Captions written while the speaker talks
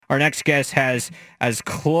Our next guest has as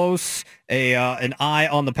close an eye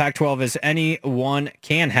on the Pac-12 as anyone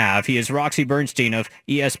can have. He is Roxy Bernstein of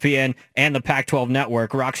ESPN and the Pac-12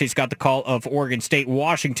 Network. Roxy's got the call of Oregon State,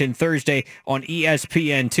 Washington Thursday on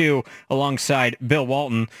ESPN2 alongside Bill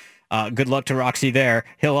Walton. Good luck to Roxy there.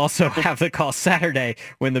 He'll also have the call Saturday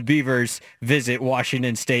when the Beavers visit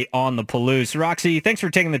Washington State on the Palouse. Roxy, thanks for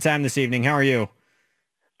taking the time this evening. How are you?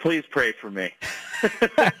 Please pray for me.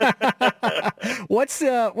 What's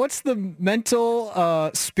the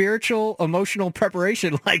mental, spiritual, emotional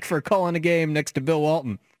preparation like for calling a game next to Bill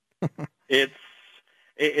Walton? It's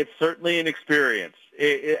certainly an experience.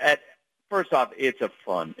 First off, it's a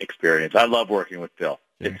fun experience. I love working with Bill.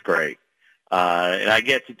 Sure. It's great. And I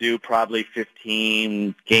get to do probably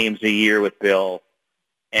 15 games a year with Bill,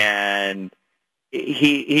 and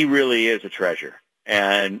he really is a treasure.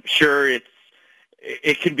 And sure,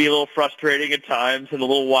 it can be a little frustrating at times and a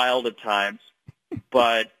little wild at times,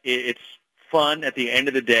 but it's fun at the end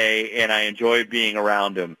of the day, and I enjoy being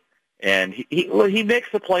around him. And he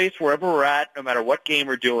makes the place wherever we're at, no matter what game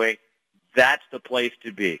we're doing, that's the place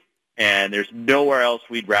to be. And there's nowhere else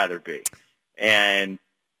we'd rather be. And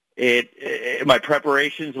my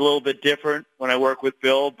preparation's a little bit different when I work with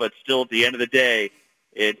Bill, but still at the end of the day,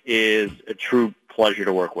 it is a true pleasure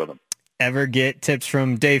to work with him. Ever get tips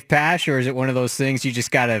from Dave Pasch, or is it one of those things you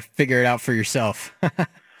just got to figure it out for yourself?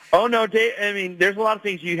 Oh, no, Dave. I mean, there's a lot of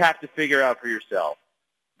things you have to figure out for yourself.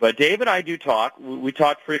 But Dave and I do talk. We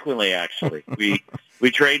talk frequently, actually.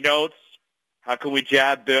 We trade notes. How can we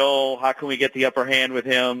jab Bill? How can we get the upper hand with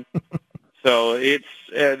him? So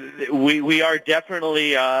it's we are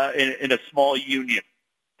definitely in a small union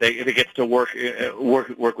that gets to work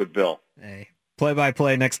with Bill. Hey,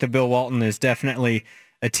 play-by-play next to Bill Walton is definitely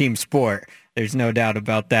a team sport. There's no doubt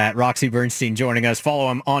about that. Roxy Bernstein joining us.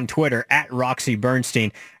 Follow him on Twitter at Roxy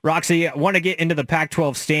Bernstein. Roxy, I want to get into the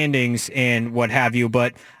Pac-12 standings and what have you,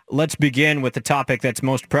 but let's begin with the topic that's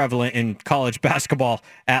most prevalent in college basketball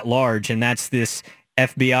at large, and that's this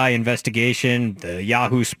FBI investigation, the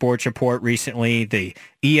Yahoo Sports report recently, the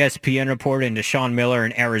ESPN report into Sean Miller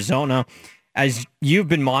in Arizona. As you've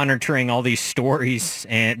been monitoring all these stories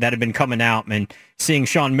that have been coming out and seeing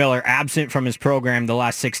Sean Miller absent from his program the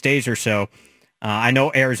last 6 days or so, I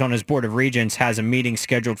know Arizona's Board of Regents has a meeting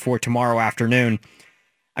scheduled for tomorrow afternoon.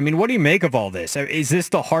 I mean, what do you make of all this? Is this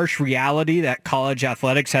the harsh reality that college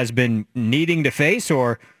athletics has been needing to face,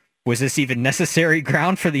 or was this even necessary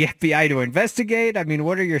ground for the FBI to investigate? I mean,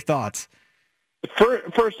 what are your thoughts?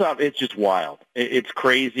 First off, it's just wild. It's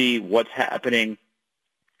crazy what's happening,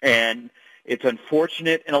 and it's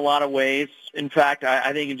unfortunate in a lot of ways. In fact,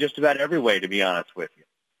 I think in just about every way, to be honest with you.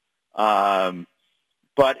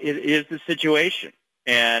 But it is the situation,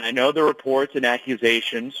 and I know the reports and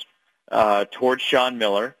accusations towards Sean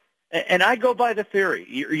Miller, and I go by the theory,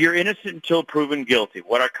 you're innocent until proven guilty.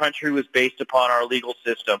 What our country was based upon, our legal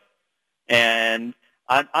system. And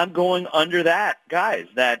I'm going under that, guys,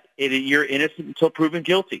 that you're innocent until proven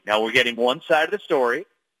guilty. Now, we're getting one side of the story.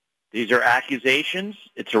 These are accusations.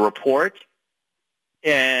 It's a report.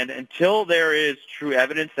 And until there is true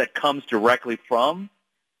evidence that comes directly from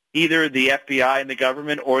either the FBI and the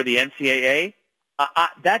government or the NCAA,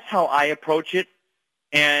 that's how I approach it.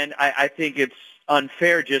 And I think it's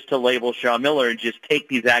unfair just to label Sean Miller and just take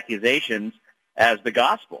these accusations as the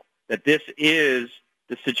gospel, that this is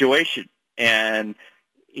the situation. And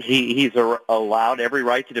he's allowed every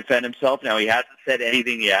right to defend himself. Now, he hasn't said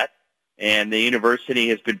anything yet, and the university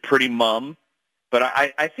has been pretty mum. But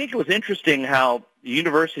I think it was interesting how the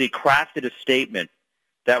university crafted a statement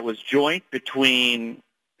that was joint between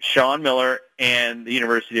Sean Miller and the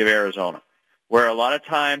University of Arizona, where a lot of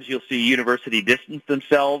times you'll see university distance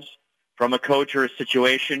themselves from a coach or a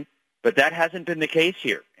situation, but that hasn't been the case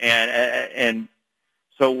here. And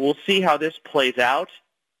so we'll see how this plays out.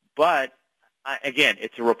 But again,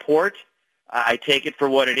 it's a report. I take it for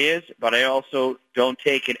what it is, but I also don't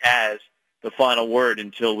take it as the final word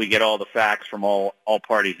until we get all the facts from all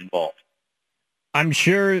parties involved. I'm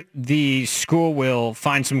sure the school will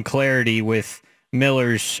find some clarity with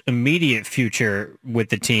Miller's immediate future with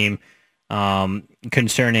the team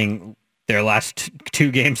concerning their last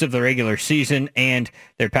two games of the regular season and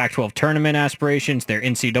their Pac-12 tournament aspirations, their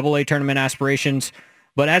NCAA tournament aspirations.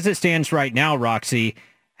 But as it stands right now, Roxy,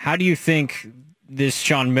 how do you think this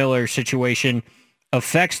Sean Miller situation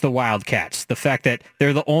affects the Wildcats? The fact that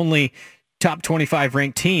they're the only top 25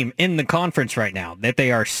 ranked team in the conference right now, that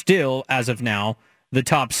they are still, as of now, the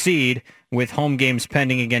top seed with home games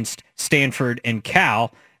pending against Stanford and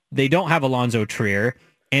Cal. They don't have Alonzo Trier,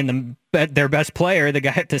 and their best player, the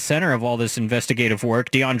guy at the center of all this investigative work,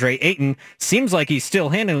 DeAndre Ayton, seems like he's still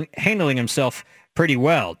handling himself pretty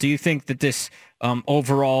well. Do you think that this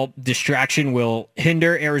overall distraction will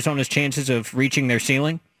hinder Arizona's chances of reaching their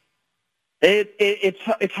ceiling?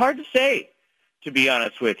 It's hard to say, to be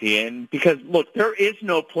honest with you, and because look, there is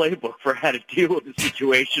no playbook for how to deal with a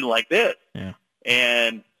situation like this. Yeah.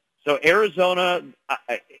 And so Arizona,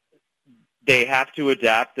 they have to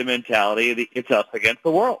adapt the mentality of it's us against the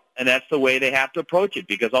world, and that's the way they have to approach it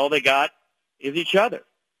because all they got is each other.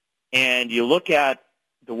 And you look at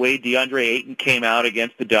the way DeAndre Ayton came out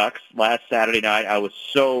against the Ducks last Saturday night. I was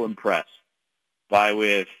so impressed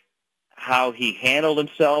with how he handled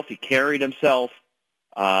himself, he carried himself,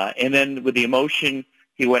 and then with the emotion,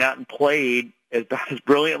 he went out and played as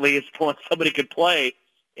brilliantly as somebody could play,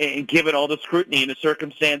 and given all the scrutiny and the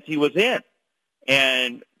circumstance he was in.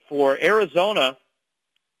 And for Arizona,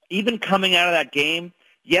 even coming out of that game,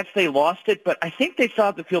 yes, they lost it, but I think they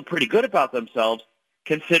thought to feel pretty good about themselves,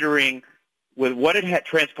 considering with what had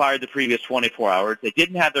transpired the previous 24 hours. They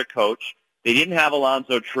didn't have their coach. They didn't have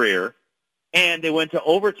Alonzo Trier. And they went to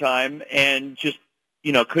overtime and just,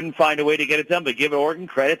 couldn't find a way to get it done. But give Oregon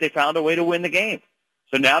credit, they found a way to win the game.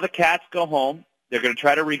 So now the Cats go home. They're going to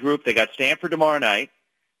try to regroup. They got Stanford tomorrow night.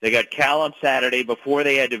 They got Cal on Saturday before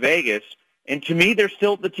they head to Vegas. And to me, they're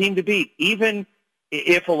still the team to beat. Even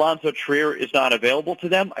if Alonzo Trier is not available to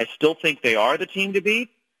them, I still think they are the team to beat.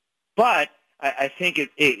 But I think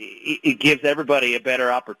it gives everybody a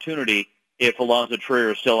better opportunity if Alonzo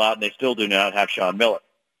Trier is still out and they still do not have Sean Miller.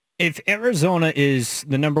 If Arizona is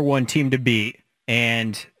the number one team to beat,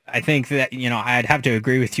 and I think that, I'd have to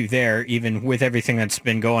agree with you there, even with everything that's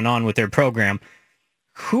been going on with their program,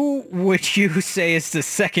 who would you say is the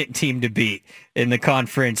second team to beat in the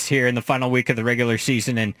conference here in the final week of the regular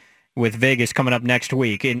season and with Vegas coming up next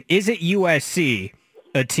week? And is it USC,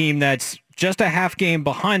 a team that's just a half game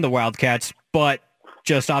behind the Wildcats, but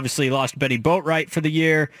just obviously lost Betty Boatwright for the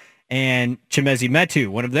year, and Chimezie Metu,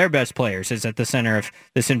 one of their best players, is at the center of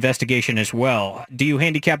this investigation as well. Do you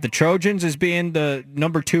handicap the Trojans as being the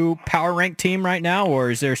number 2 power ranked team right now,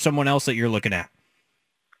 or is there someone else that you're looking at?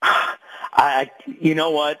 You know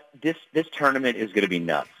what? This tournament is going to be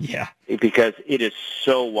nuts. Yeah. Because it is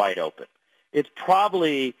so wide open. It's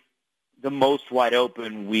probably the most wide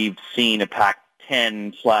open we've seen a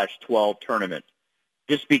Pac-10/12 tournament,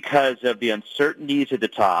 just because of the uncertainties at the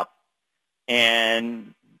top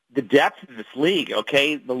and the depth of this league.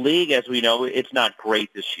 Okay, the league, as we know, it's not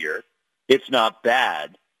great this year. It's not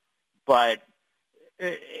bad, but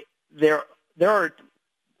there are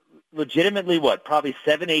legitimately probably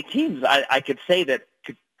 7-8 teams I could say that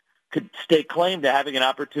could stake claim to having an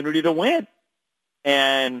opportunity to win.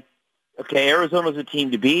 And okay, Arizona's a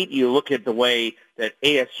team to beat. You look at the way that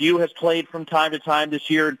ASU has played from time to time this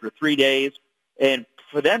year and for 3 days, and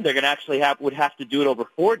for them, they're going to actually would have to do it over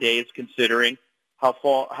 4 days, considering how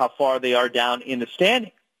far they are down in the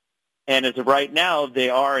standings. And as of right now, they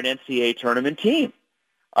are an NCAA tournament team.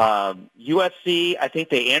 USC, I think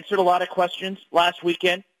they answered a lot of questions last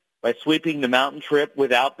weekend by sweeping the mountain trip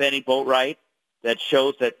without Benny Boatwright. That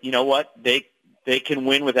shows that, they can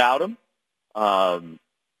win without him.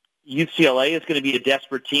 UCLA is going to be a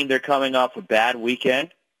desperate team. They're coming off a bad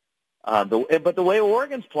weekend. But the way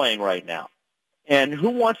Oregon's playing right now, and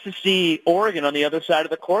who wants to see Oregon on the other side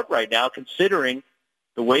of the court right now, considering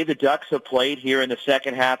the way the Ducks have played here in the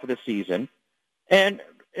second half of the season? And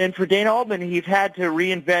for Dana Altman, he's had to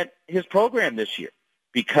reinvent his program this year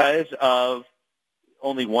because of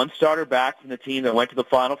only one starter back from the team that went to the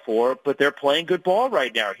Final Four, but they're playing good ball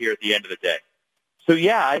right now here at the end of the day. So,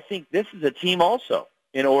 yeah, I think this is a team also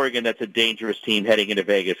in Oregon that's a dangerous team heading into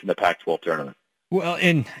Vegas in the Pac-12 tournament. Well,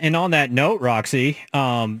 and on that note, Roxy,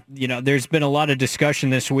 there's been a lot of discussion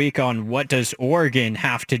this week on what does Oregon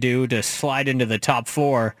have to do to slide into the top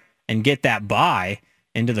 4 and get that bye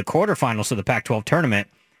into the quarterfinals of the Pac-12 tournament.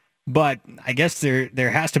 But I guess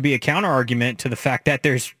there has to be a counter argument to the fact that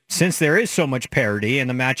since there is so much parity and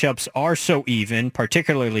the matchups are so even,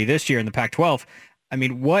 particularly this year in the Pac-12, I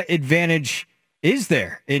mean, what advantage is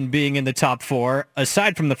there in being in the top 4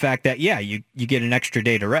 aside from the fact that, you get an extra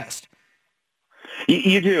day to rest?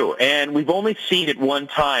 You do, and we've only seen it one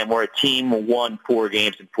time where a team won 4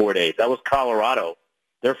 games in 4 days. That was Colorado,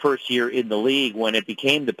 their first year in the league when it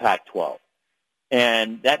became the Pac-12.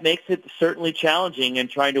 And that makes it certainly challenging in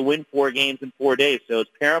trying to win 4 games in 4 days. So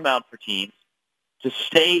it's paramount for teams to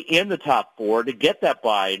stay in the top 4 to get that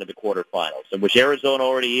bye into the quarterfinals, in which Arizona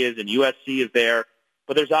already is and USC is there.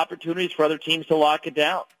 But there's opportunities for other teams to lock it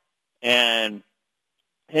down. And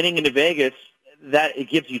heading into Vegas, that it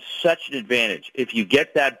gives you such an advantage. If you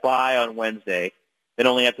get that bye on Wednesday, then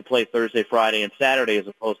only have to play Thursday, Friday, and Saturday as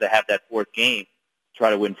opposed to have that 4th game, try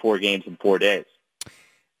to win 4 games in 4 days.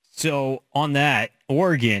 So on that,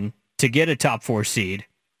 Oregon, to get a top 4 seed,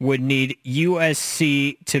 would need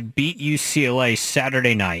USC to beat UCLA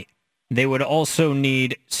Saturday night. They would also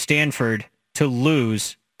need Stanford to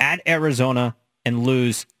lose at Arizona and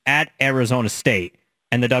lose at Arizona State.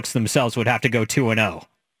 And the Ducks themselves would have to go 2-0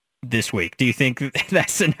 this week. Do you think that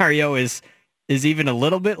scenario is even a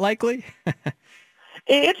little bit likely?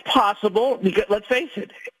 It's possible, because let's face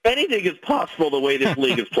it, anything is possible the way this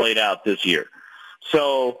league has played out this year.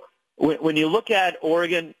 So when you look at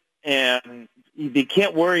Oregon, and you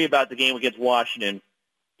can't worry about the game against Washington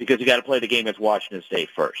because you got to play the game against Washington State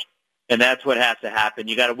first. And that's what has to happen.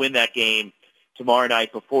 You got to win that game tomorrow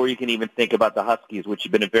night before you can even think about the Huskies, which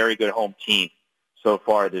have been a very good home team so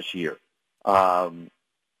far this year.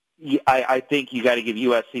 I think you got to give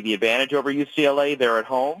USC the advantage over UCLA. They're at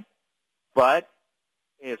home. But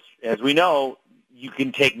as we know, you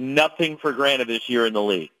can take nothing for granted this year in the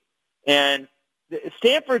league. And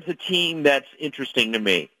Stanford's a team that's interesting to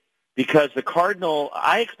me because the Cardinal,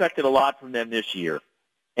 I expected a lot from them this year.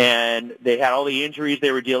 And they had all the injuries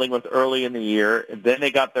they were dealing with early in the year, and then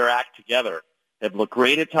they got their act together. They've looked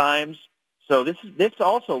great at times. So this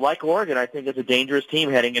also, like Oregon, I think is a dangerous team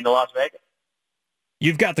heading into Las Vegas.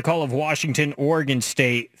 You've got the call of Washington, Oregon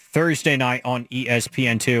State, Thursday night on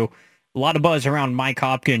ESPN2. A lot of buzz around Mike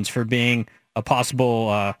Hopkins for being a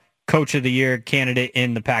possible Coach of the Year candidate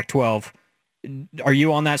in the Pac-12. Are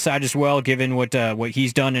you on that side as well, given what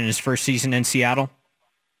he's done in his first season in Seattle?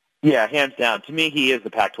 Yeah, hands down. To me, he is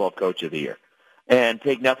the Pac-12 Coach of the Year. And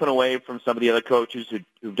take nothing away from some of the other coaches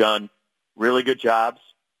who've done really good jobs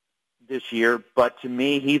this year. But to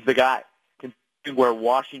me, he's the guy. Considering where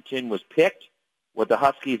Washington was picked, what the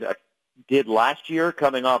Huskies did last year,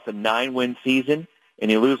 coming off a 9-win season,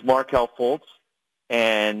 and you lose Markelle Fultz,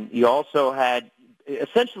 and you also had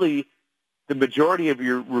essentially the majority of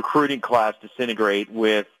your recruiting class disintegrate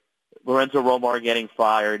with Lorenzo Romar getting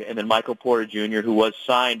fired, and then Michael Porter Jr., who was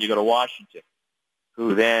signed to go to Washington,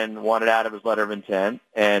 who then wanted out of his letter of intent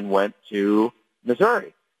and went to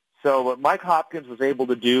Missouri. So what Mike Hopkins was able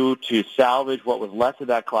to do to salvage what was left of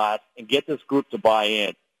that class and get this group to buy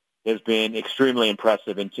in has been extremely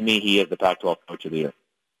impressive, and to me, he is the Pac-12 Coach of the Year.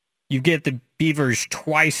 You get the Beavers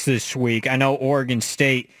twice this week. I know Oregon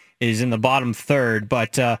State is in the bottom third,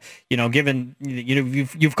 but given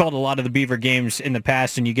you've called a lot of the Beaver games in the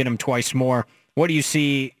past, and you get them twice more. What do you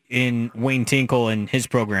see in Wayne Tinkle and his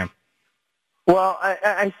program? Well,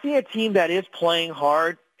 I see a team that is playing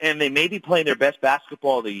hard, and they may be playing their best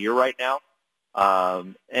basketball of the year right now.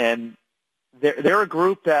 And they're a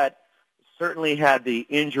group that certainly had the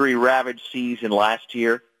injury-ravaged season last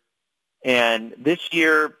year, and this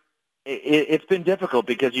year it's been difficult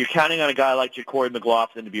because you're counting on a guy like Ja'Cory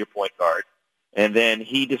McLaughlin to be your point guard, and then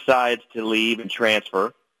he decides to leave and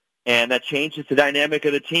transfer, and that changes the dynamic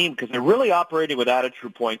of the team because they're really operating without a true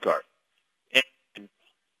point guard. And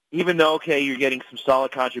even though, you're getting some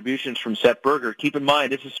solid contributions from Seth Berger, keep in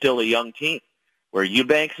mind this is still a young team where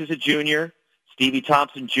Eubanks is a junior, Stevie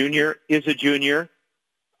Thompson Jr. is a junior,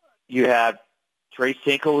 you have Trace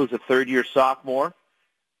Tinkle, who's a third-year sophomore,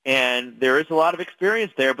 and there is a lot of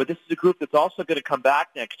experience there, but this is a group that's also going to come back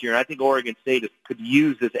next year, and I think Oregon State could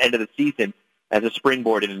use this end of the season as a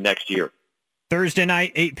springboard into next year. Thursday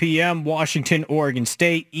night, 8 p.m., Washington, Oregon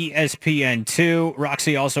State, ESPN2.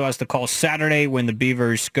 Roxy also has the call Saturday when the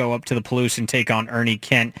Beavers go up to the Palouse and take on Ernie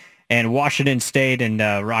Kent and Washington State. And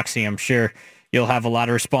Roxy, I'm sure you'll have a lot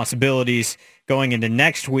of responsibilities going into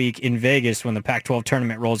next week in Vegas when the Pac-12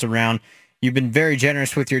 tournament rolls around. You've been very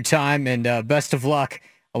generous with your time, and best of luck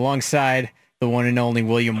alongside the one and only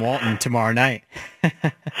William Walton tomorrow night.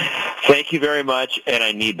 Thank you very much, and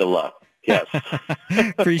I need the luck. Yes.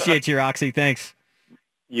 Appreciate you, Roxy. Thanks.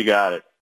 You got it.